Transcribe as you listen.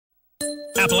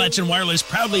Appalachian Wireless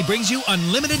proudly brings you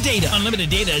unlimited data. Unlimited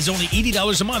data is only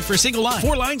 $80 a month for a single line.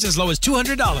 4 lines as low as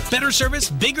 $200. Better service,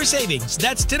 bigger savings.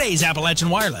 That's today's Appalachian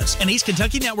Wireless, an East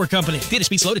Kentucky network company. Data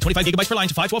speed slow to 25 gigabytes per line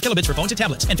to 512 kilobits for phones and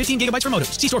tablets, and 15 gigabytes for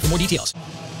modems. See store for more details.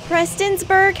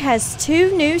 Prestonsburg has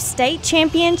 2 new state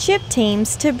championship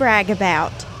teams to brag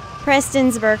about.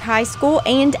 Prestonsburg High School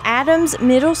and Adams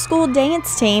Middle School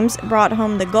dance teams brought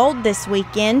home the gold this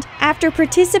weekend after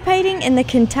participating in the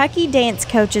Kentucky Dance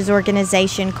Coaches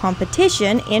Organization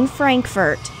competition in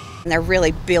Frankfort. They're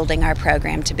really building our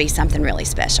program to be something really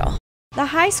special. The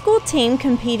high school team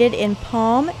competed in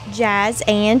pom, jazz,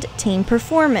 and team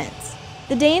performance.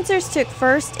 The dancers took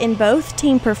first in both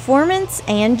team performance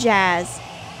and jazz.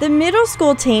 The middle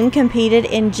school team competed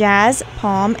in jazz,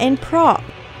 pom, and prop.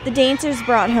 The dancers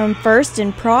brought home first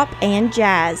in prop and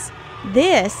jazz.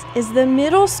 This is the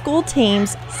middle school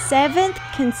team's 7th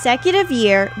consecutive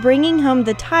year bringing home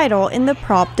the title in the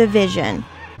prop division.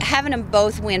 Having them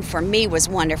both win for me was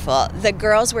wonderful. The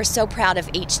girls were so proud of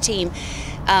each team.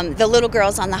 The little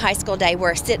girls on the high school day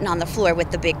were sitting on the floor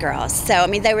with the big girls. So, I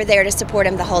mean, they were there to support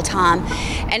them the whole time.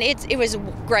 And it was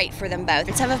great for them both.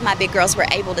 And some of my big girls were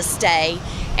able to stay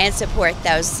and support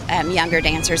those younger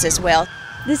dancers as well.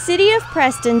 The city of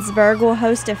Prestonsburg will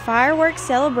host a fireworks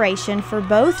celebration for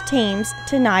both teams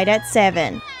tonight at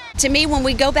 7. To me, when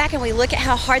we go back and we look at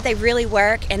how hard they really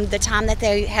work and the time that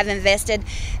they have invested,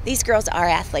 these girls are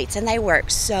athletes and they work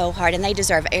so hard and they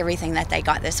deserve everything that they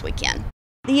got this weekend.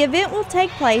 The event will take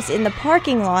place in the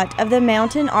parking lot of the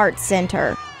Mountain Arts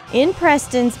Center. In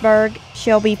Prestonsburg,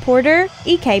 Shelby Porter,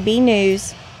 EKB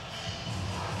News.